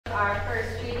our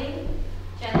first reading,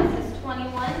 Genesis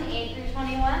 21, 8 through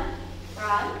 21.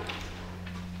 Rod?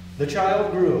 The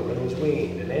child grew and was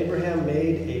weaned, and Abraham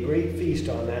made a great feast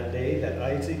on that day that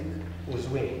Isaac was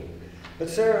weaned. But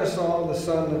Sarah saw the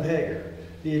son of Hagar,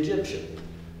 the Egyptian,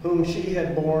 whom she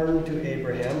had borne to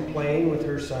Abraham, playing with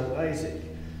her son Isaac.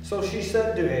 So she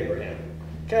said to Abraham,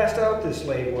 "Cast out this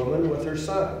slave woman with her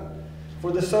son,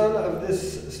 for the son of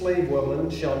this slave woman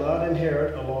shall not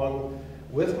inherit along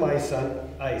with my son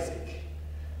Isaac."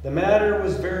 The matter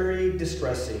was very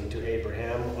distressing to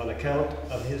Abraham on account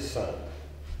of his son.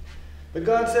 But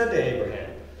God said to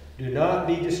Abraham, "Do not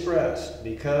be distressed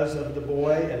because of the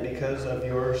boy and because of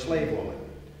your slave woman.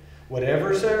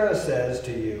 Whatever Sarah says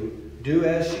to you, do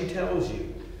as she tells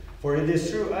you, for it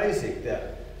is through Isaac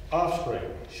that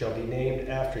offspring shall be named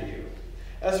after you.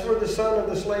 As for the son of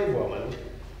the slave woman,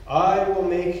 I will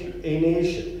make a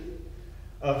nation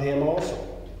of him also,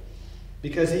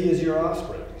 because he is your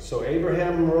offspring." So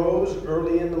Abraham rose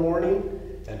early in the morning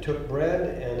and took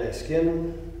bread and a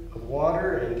skin of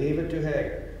water and gave it to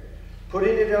Hagar,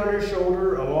 putting it on her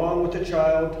shoulder along with the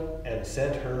child, and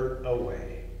sent her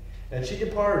away. And she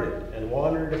departed and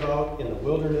wandered about in the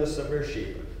wilderness of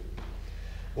Beersheba.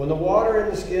 When the water in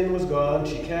the skin was gone,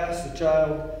 she cast the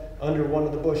child under one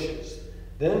of the bushes.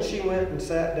 Then she went and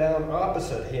sat down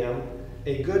opposite him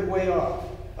a good way off,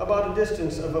 about a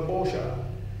distance of a bowshot.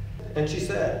 And she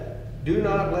said, "Do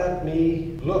not let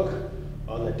me look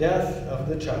on the death of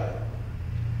the child."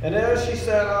 And as she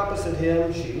sat opposite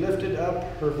him, she lifted up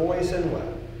her voice and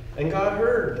wept. And God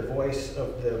heard the voice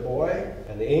of the boy,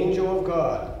 and the angel of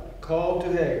God called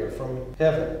to Hagar from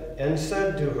heaven and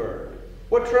said to her,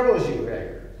 "What troubles you,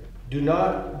 Hagar? Do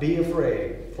not be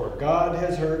afraid, for God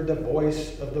has heard the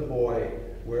voice of the boy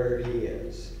where he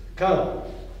is. Come,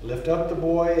 lift up the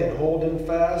boy and hold him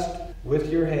fast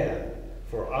with your hand,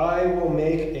 for I will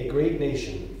make a great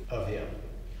nation of him."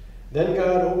 Then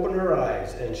God opened her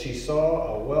eyes, and she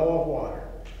saw a well of water.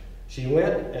 She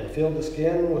went and filled the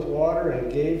skin with water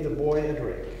and gave the boy a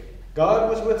drink. God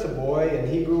was with the boy, and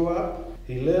he grew up.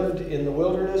 He lived in the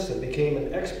wilderness and became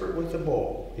an expert with the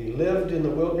bow. He lived in the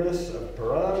wilderness of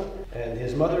Paran, and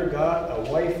his mother got a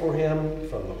wife for him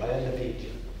from the land of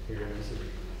Egypt. Here is the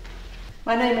reading.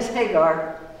 My name is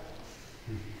Hagar.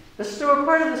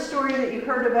 Part of the story that you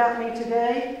heard about me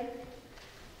today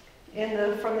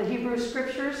from the Hebrew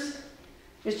Scriptures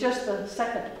is just the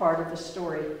second part of the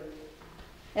story.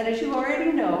 And as you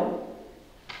already know,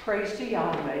 praise to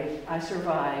Yahweh, I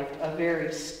survived a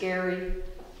very scary,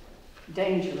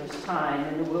 dangerous time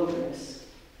in the wilderness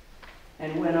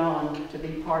and went on to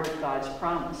be part of God's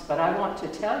promise. But I want to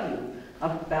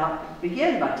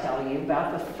begin by telling you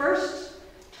about the first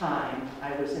time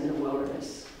I was in the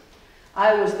wilderness.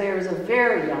 I was there as a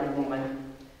very young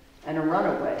woman and a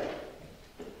runaway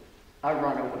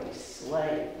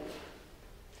slave.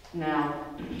 Now,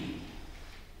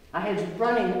 I was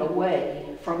running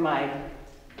away from my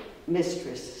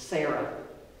mistress, Sarah,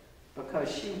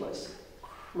 because she was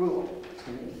cruel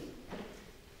to me.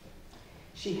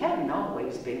 She hadn't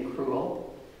always been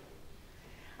cruel.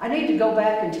 I need to go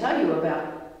back and tell you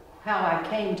about how I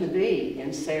came to be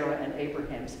in Sarah and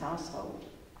Abraham's household.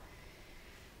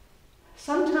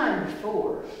 Sometime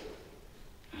before,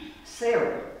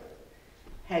 Sarah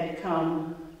had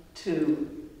come to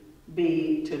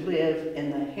live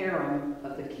in the harem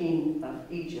of the king of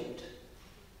Egypt,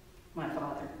 my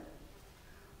father.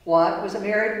 What was a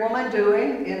married woman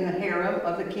doing in the harem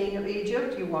of the king of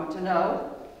Egypt, you want to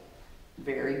know?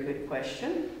 Very good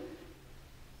question.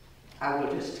 I will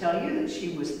just tell you that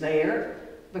she was there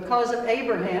because of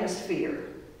Abraham's fear,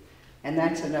 and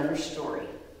that's another story.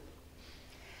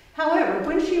 However,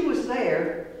 when she was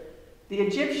there, the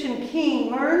Egyptian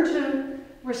king learned to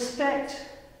respect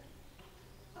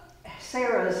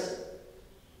Sarah's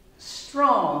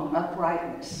strong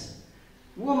uprightness,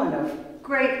 woman of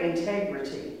great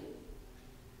integrity.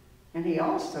 And he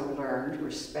also learned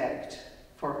respect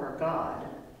for her God.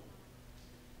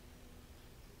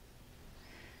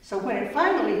 So when it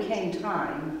finally came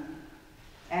time,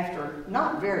 after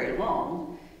not very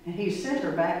long, and he sent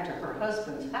her back to her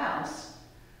husband's house,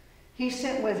 he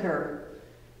sent with her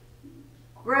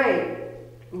great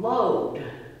load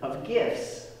of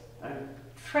gifts, a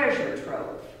treasure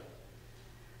trove.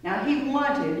 Now he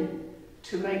wanted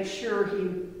to make sure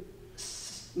he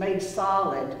made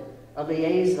solid a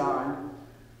liaison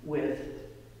with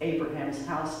Abraham's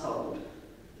household,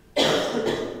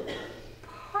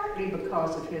 partly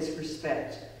because of his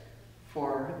respect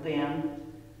for them,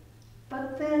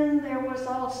 but then there was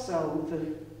also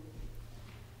the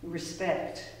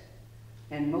respect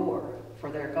and more for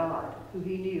their God, who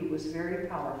he knew was very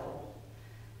powerful,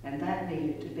 and that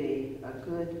needed to be a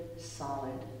good,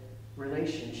 solid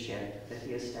relationship that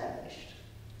he established.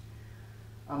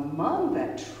 Among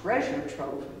that treasure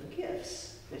trove of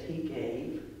gifts that he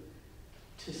gave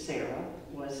to Sarah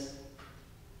was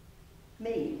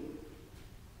me.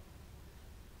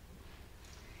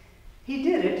 He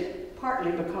did it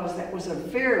partly because that was a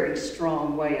very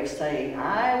strong way of saying,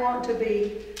 I want to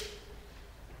be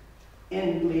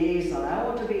in liaison, I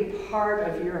want to be part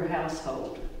of your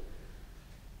household.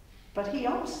 But he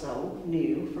also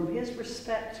knew from his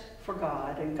respect for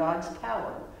God and God's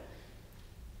power,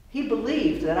 he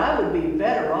believed that I would be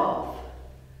better off,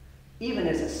 even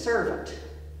as a servant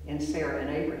in Sarah and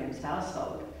Abraham's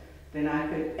household, than I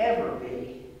could ever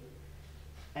be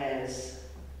as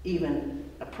even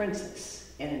a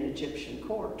princess in an Egyptian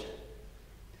court.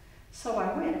 So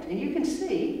I went, and you can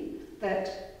see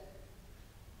that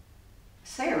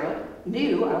Sarah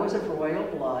knew I was of royal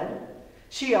blood.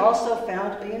 She also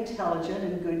found me intelligent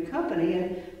and good company,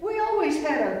 and we always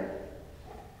had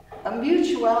a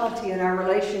mutuality in our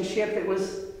relationship that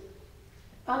was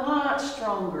a lot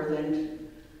stronger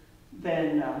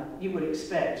than you would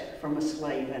expect from a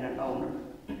slave and an owner.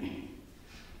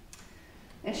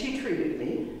 And she treated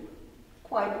me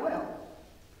quite well.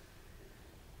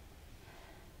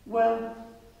 Well,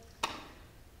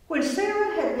 when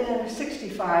Sarah had been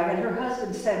 65 and her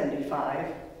husband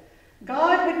 75,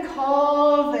 God had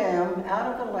called them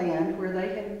out of the land where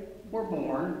they were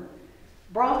born,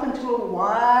 brought them to a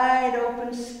wide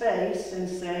open space and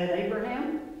said,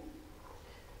 Abraham,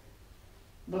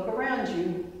 look around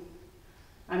you.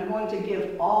 I'm going to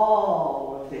give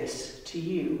all of this to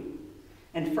you.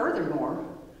 And furthermore,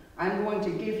 I'm going to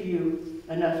give you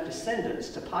enough descendants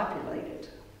to populate it.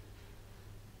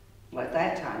 Well, at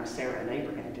that time, Sarah and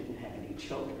Abraham didn't have any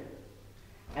children.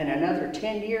 And another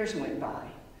 10 years went by.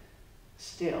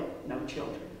 Still no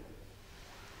children.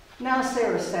 Now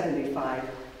Sarah's 75,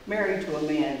 married to a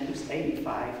man who's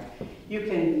 85. You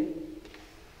can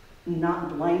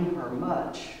not blame her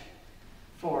much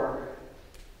for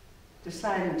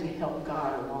deciding to help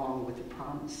God along with the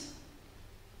promise.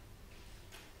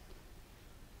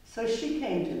 So she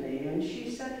came to me and she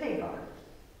said, Hagar,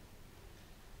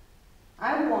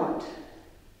 I want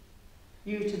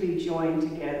you to be joined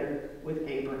together with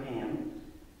Abraham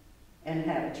and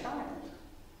have a child.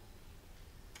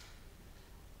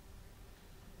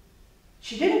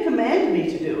 She didn't command me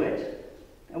to do it.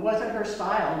 It wasn't her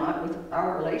style, not with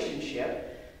our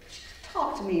relationship. She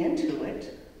talked me into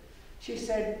it. She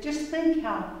said, just think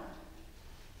how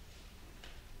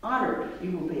honored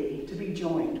you will be to be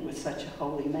joined with such a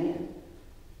holy man.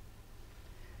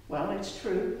 Well, it's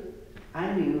true.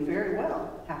 I knew very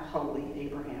well how holy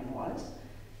Abraham was.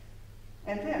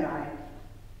 And then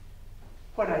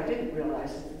what I didn't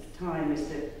realize at the time is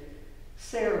that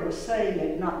Sarah was saying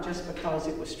it not just because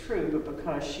it was true, but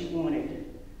because she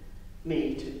wanted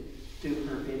me to do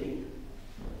her bidding,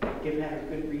 give her a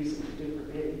good reason to do her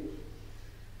bidding.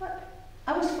 But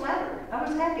I was flattered. I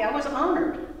was happy. I was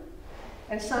honored.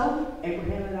 And so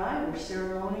Abraham and I were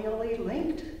ceremonially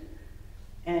linked.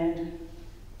 And,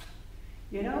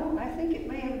 you know, I think it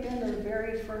may have been the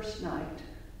very first night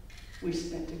we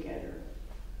spent together,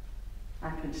 I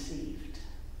conceived.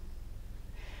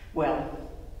 Well,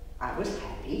 I was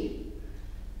happy,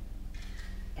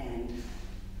 and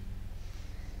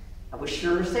I was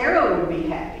sure Sarah would be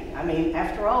happy. I mean,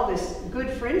 after all, this good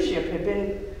friendship had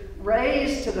been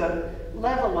raised to the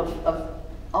level of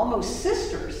almost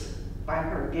sisters by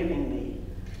her giving me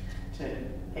to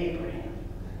Abraham.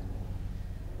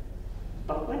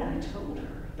 But when I told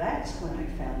her, that's when I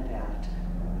found out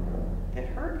that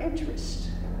her interest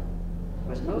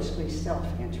was mostly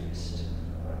self-interest.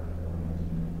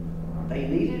 They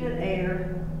needed an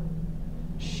heir.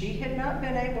 She had not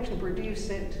been able to produce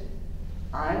it.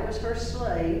 I was her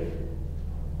slave,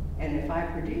 and if I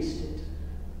produced it,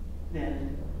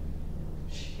 then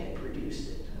she had produced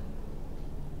it.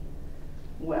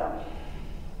 Well,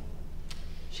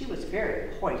 she was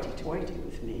very hoity-toity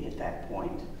with me at that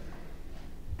point,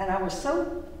 and I was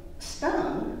so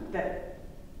stung that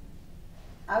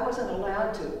I wasn't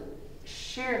allowed to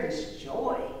share this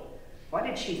joy. Why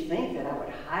did she think that I would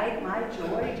hide my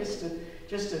joy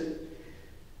just to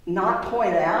not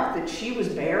point out that she was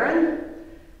barren?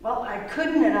 Well, I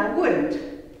couldn't and I wouldn't.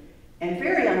 And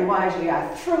very unwisely,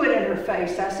 I threw it in her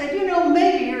face. I said, you know,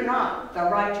 maybe you're not the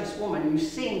righteous woman you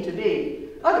seem to be.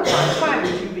 Otherwise, why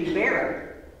would you be barren?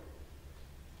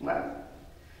 Well,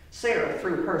 Sarah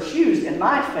threw her shoes in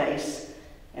my face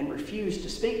and refused to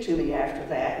speak to me after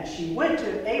that. And she went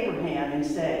to Abraham and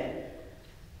said,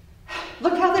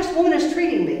 look how this woman is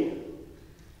treating me.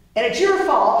 And it's your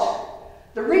fault.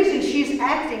 The reason she's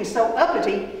acting so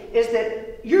uppity is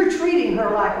that you're treating her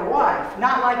like a wife,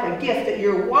 not like a gift that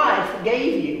your wife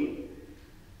gave you.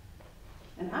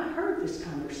 And I heard this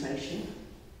conversation,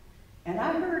 and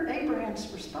I heard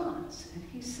Abraham's response, and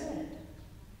he said,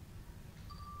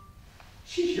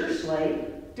 she's your slave.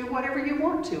 Do whatever you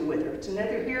want to with her. It's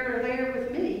neither here nor there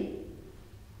with me.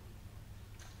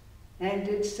 And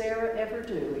did Sarah ever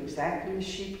do exactly as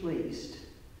she pleased?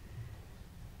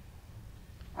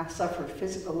 I suffered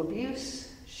physical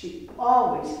abuse. She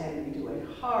always had me doing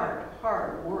hard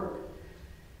work.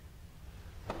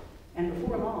 And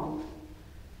before long,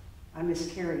 I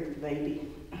miscarried the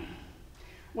baby.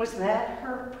 Was that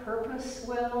her purpose?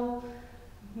 Well,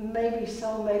 maybe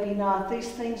so, maybe not. These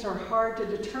things are hard to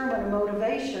determine a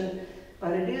motivation,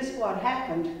 but it is what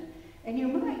happened. And you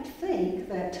might think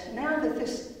that now that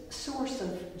this source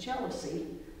of jealousy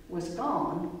was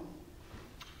gone,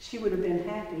 she would have been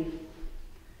happy.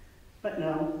 But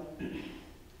no,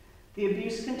 the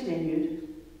abuse continued.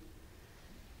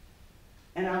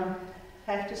 And I'll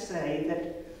have to say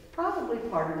that probably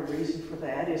part of the reason for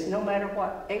that is no matter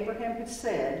what Abraham had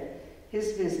said,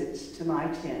 his visits to my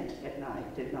tent at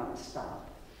night did not stop.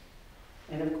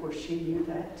 And of course she knew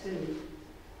that too.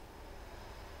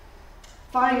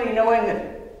 Finally, knowing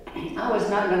that I was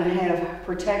not going to have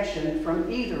protection from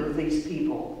either of these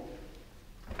people,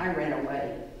 I ran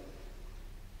away.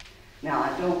 Now,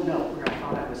 I don't know where I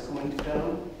thought I was going to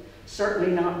go.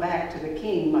 Certainly not back to the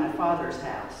king, my father's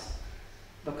house,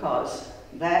 because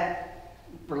that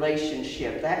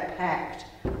relationship, that pact,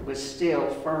 was still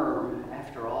firm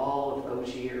after all of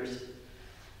those years.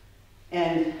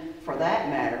 And for that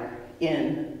matter,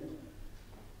 in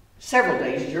several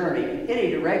days' journey,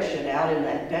 any direction out in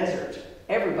that desert,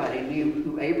 everybody knew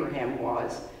who Abraham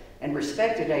was and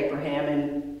respected Abraham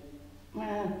and,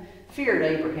 well, feared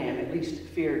Abraham, at least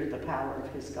feared the power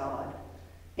of his God.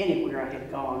 Anywhere I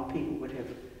had gone, people would have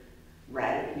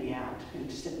ratted me out and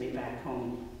sent me back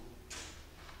home.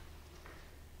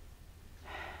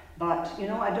 But, you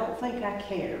know, I don't think I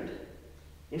cared.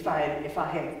 If I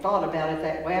had thought about it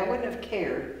that way, I wouldn't have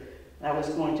cared that I was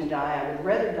going to die. I would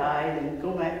rather die than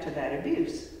go back to that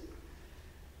abuse.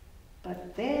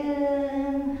 But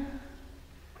then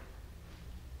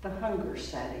the hunger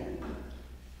set in.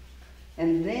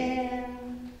 And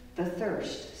then the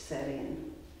thirst set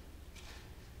in.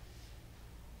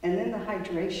 And then the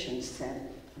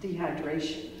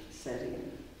dehydration set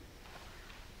in.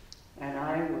 And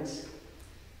I was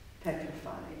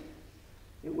petrified.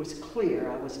 It was clear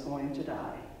I was going to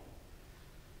die.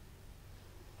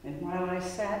 And while I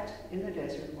sat in the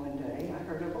desert one day, I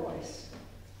heard a voice.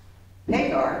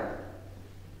 Hagar,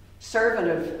 servant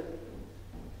of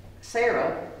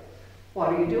Sarah, what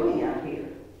are you doing out here?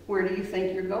 Where do you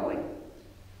think you're going?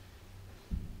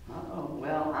 Uh-oh,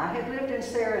 well, I had lived in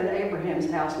Sarah and Abraham's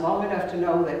house long enough to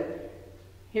know that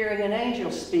hearing an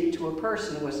angel speak to a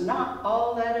person was not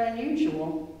all that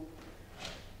unusual.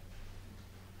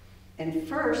 And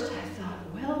first I thought,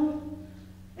 well,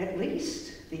 at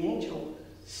least the angel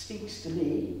speaks to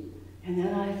me. And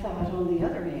then I thought, on the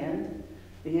other hand,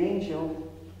 the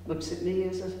angel looks at me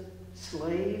as a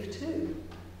slave too.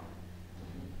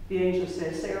 The angel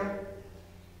says, Sarah,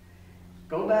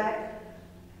 go back,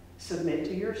 submit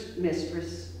to your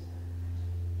mistress,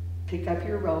 pick up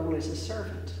your role as a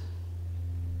servant.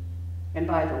 And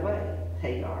by the way,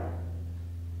 Hagar,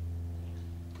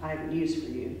 I have news for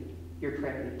you. You're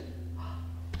pregnant.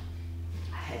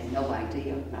 I had no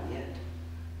idea, not yet.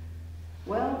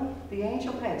 Well, the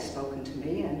angel had spoken to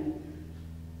me, and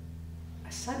I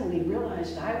suddenly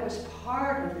realized I was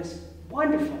part of this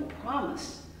wonderful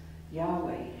promise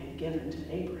Yahweh had given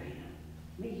to Abraham,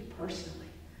 me personally.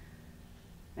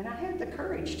 And I had the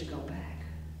courage to go back.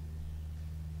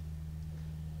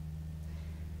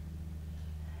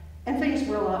 And things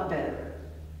were a lot better.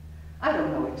 I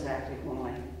don't know exactly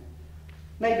why.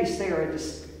 Maybe Sarah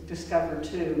discovered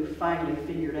too, finally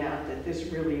figured out that this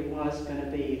really was going to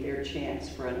be their chance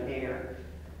for an heir.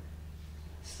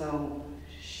 So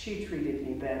she treated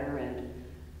me better, and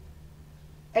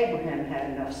Abraham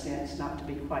had enough sense not to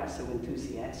be quite so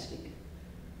enthusiastic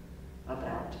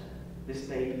about this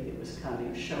baby that was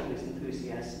coming, show his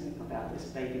enthusiasm about this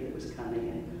baby that was coming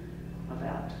and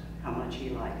about how much he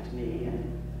liked me.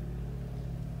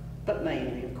 But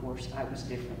mainly, of course, I was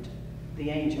different. The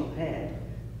angel had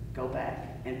go back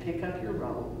and pick up your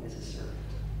role as a servant.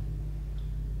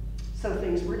 So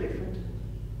things were different.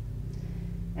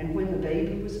 And when the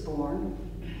baby was born,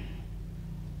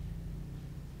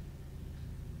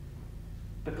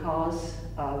 because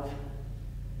of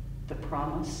the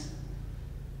promise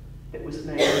that was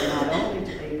made not only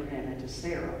to Abraham and to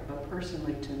Sarah, but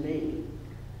personally to me,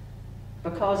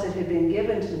 because it had been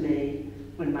given to me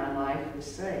when my life was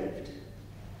saved.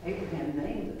 Abraham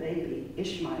named the baby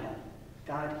Ishmael,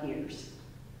 God hears.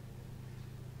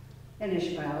 And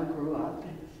Ishmael grew up,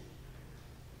 and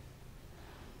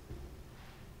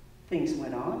things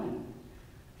went on. And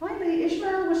finally,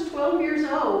 Ishmael was 12 years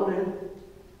old, and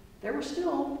there was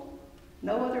still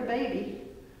no other baby,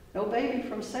 no baby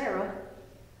from Sarah.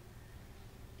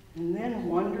 And then,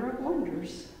 wonder of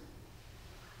wonders,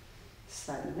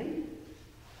 suddenly,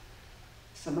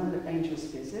 some other angels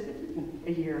visited, and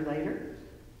a year later,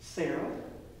 Sarah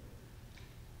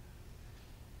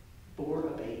bore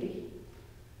a baby,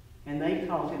 and they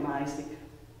called him Isaac.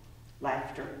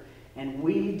 Laughter. And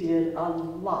we did a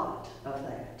lot of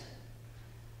that.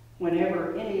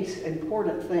 Whenever any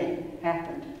important thing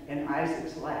happened in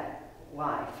Isaac's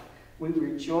life, we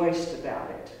rejoiced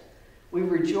about it. We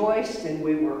rejoiced, and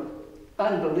we were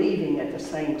unbelieving at the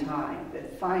same time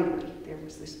that finally there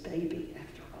was this baby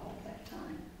after all that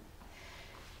time.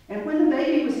 And when the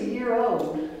baby was a year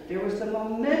old, there was a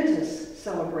momentous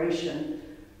celebration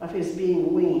of his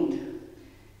being weaned.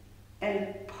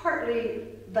 And partly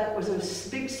that was a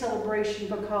big celebration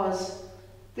because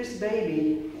this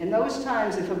baby, in those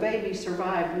times, if a baby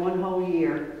survived one whole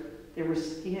year,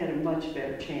 he had a much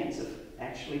better chance of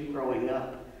actually growing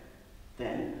up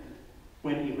than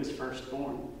when he was first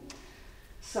born.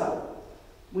 So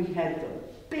we had the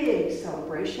big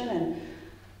celebration, and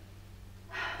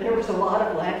there was a lot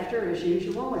of laughter as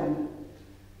usual. And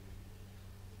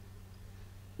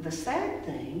the sad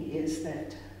thing is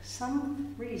that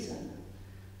some reason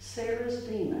Sarah's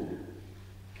demon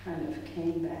kind of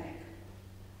came back.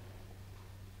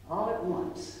 All at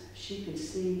once, she could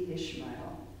see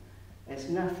Ishmael as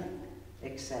nothing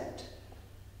except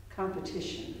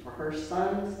competition for her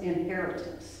son's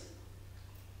inheritance.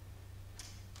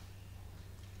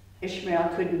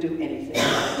 Ishmael couldn't do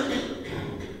anything.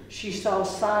 She saw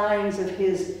signs of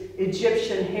his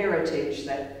Egyptian heritage,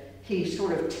 that he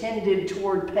sort of tended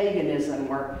toward paganism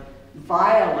or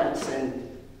violence, and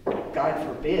God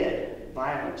forbid,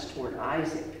 violence toward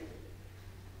Isaac.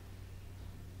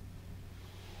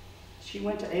 She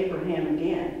went to Abraham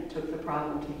again, took the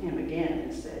problem to him again,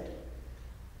 and said,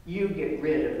 "You get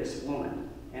rid of this woman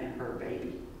and her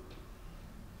baby."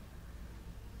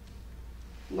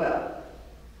 Well,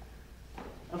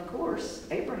 of course,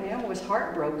 Abraham was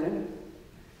heartbroken,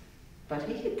 but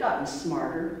he had gotten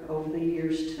smarter over the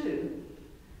years too.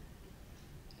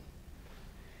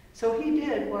 So he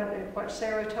did what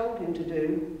Sarah told him to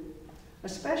do,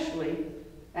 especially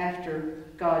after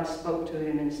God spoke to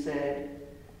him and said,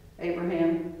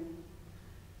 "Abraham,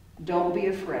 don't be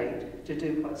afraid to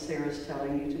do what Sarah's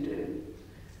telling you to do.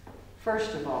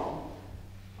 First of all,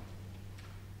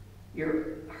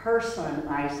 her son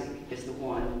Isaac is the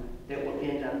one that will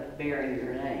end up bearing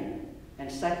your name.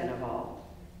 And second of all,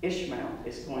 Ishmael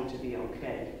is going to be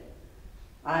okay.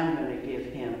 I'm going to give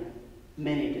him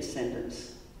many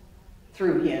descendants.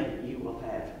 Through him, you will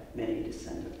have many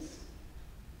descendants."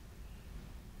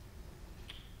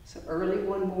 So early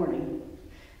one morning,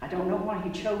 I don't know why he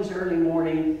chose early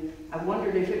morning. I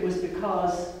wondered if it was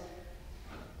because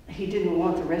he didn't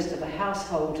want the rest of the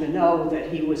household to know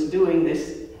that he was doing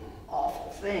this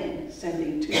awful thing,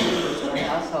 sending 2 members of the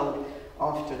household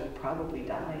off to probably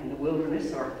die in the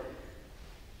wilderness, or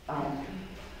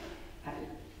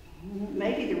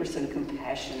maybe there was some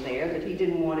compassion there, that he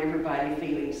didn't want everybody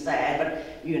feeling sad,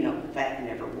 but you know, that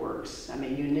never works. I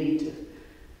mean, you need to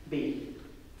be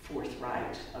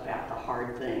forthright about the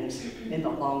hard things. In the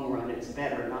long run, it's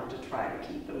better not to try to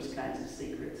keep those kinds of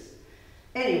secrets.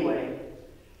 Anyway,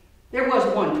 there was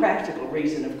one practical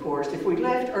reason, of course. If we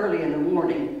left early in the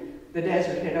morning, the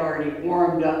desert had already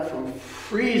warmed up from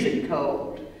freezing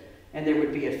cold, and there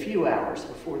would be a few hours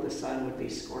before the sun would be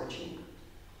scorching.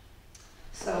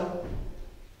 So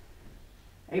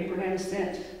Abraham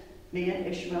sent me and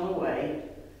Ishmael away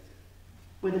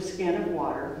with a skin of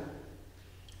water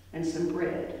and some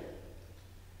bread,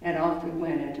 and off we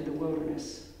went into the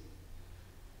wilderness.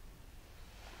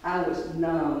 I was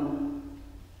numb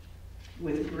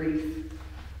with grief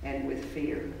and with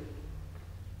fear.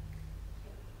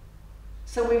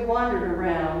 So we wandered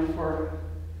around for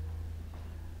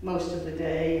most of the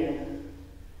day and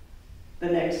the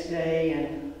next day,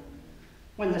 and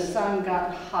when the sun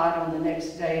got hot on the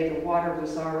next day, the water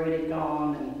was already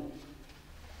gone, and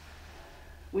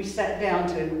we sat down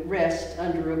to rest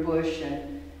under a bush,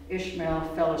 and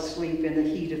Ishmael fell asleep in the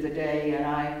heat of the day, and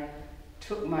I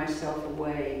took myself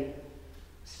away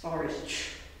as far as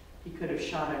he could have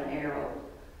shot an arrow,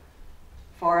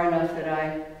 far enough that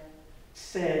I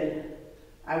said,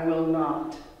 "I will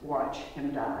not watch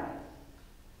him die."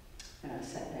 And I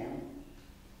sat down.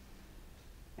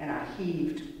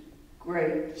 heaved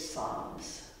great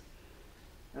sobs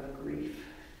of grief,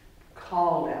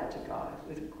 called out to God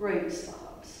with great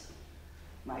sobs,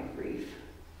 my grief,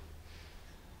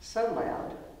 so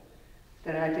loud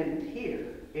that I didn't hear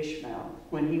Ishmael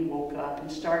when he woke up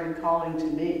and started calling to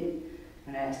me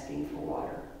and asking for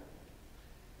water.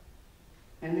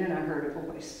 And then I heard a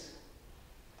voice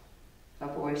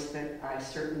that I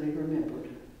certainly remembered.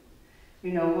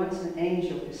 You know, once an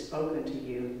angel has spoken to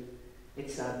you,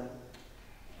 it's a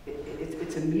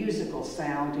musical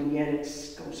sound, and yet it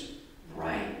goes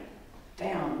right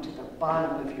down to the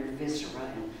bottom of your viscera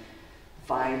and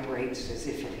vibrates as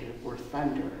if it were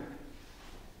thunder.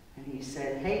 And he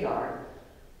said, Hagar,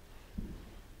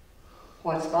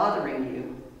 what's bothering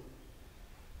you?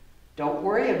 Don't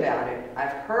worry about it.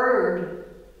 I've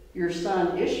heard your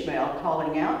son Ishmael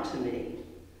calling out to me.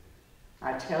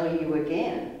 I tell you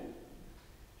again,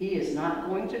 he is not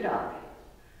going to die.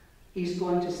 He's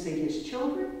going to see his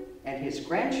children and his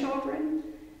grandchildren,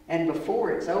 and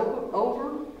before it's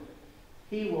over,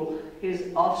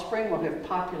 his offspring will have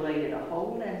populated a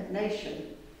whole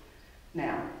nation.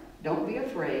 Now, don't be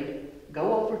afraid.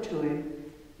 Go over to him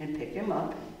and pick him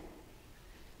up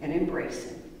and embrace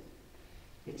him.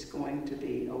 It's going to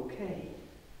be okay.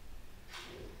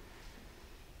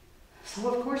 So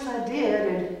of course I did,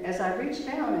 and as I reached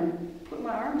down and put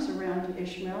my arms around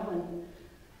Ishmael and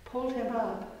pulled him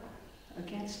up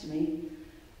against me,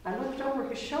 I looked over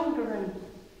his shoulder and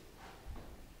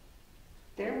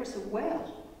there was a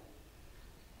well.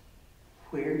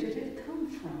 Where did it come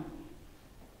from?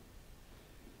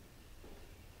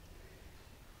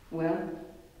 Well,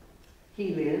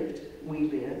 he lived, we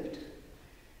lived.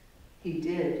 He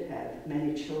did have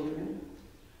many children.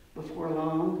 Before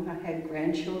long, I had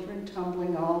grandchildren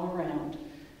tumbling all around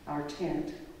our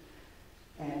tent.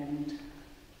 And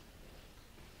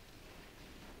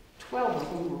 12 of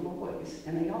them were boys,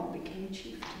 and they all became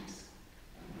chieftains.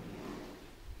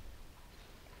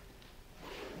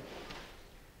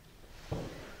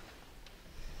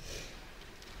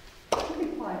 I'll be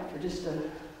quiet for just a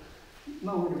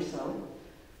moment or so.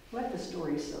 Let the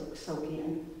story soak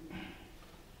in.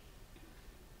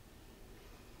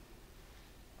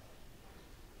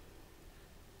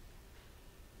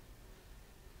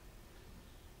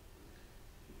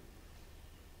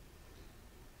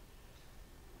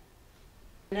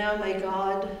 Now may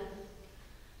God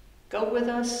go with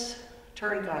us,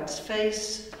 turn God's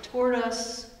face toward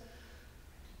us,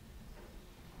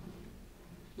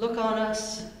 look on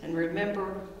us, and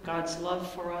remember God's love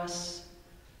for us,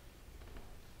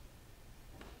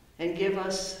 and give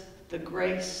us the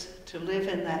grace to live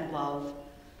in that love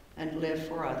and live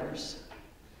for others.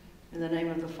 In the name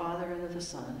of the Father, and of the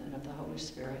Son, and of the Holy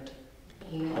Spirit.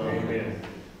 Amen.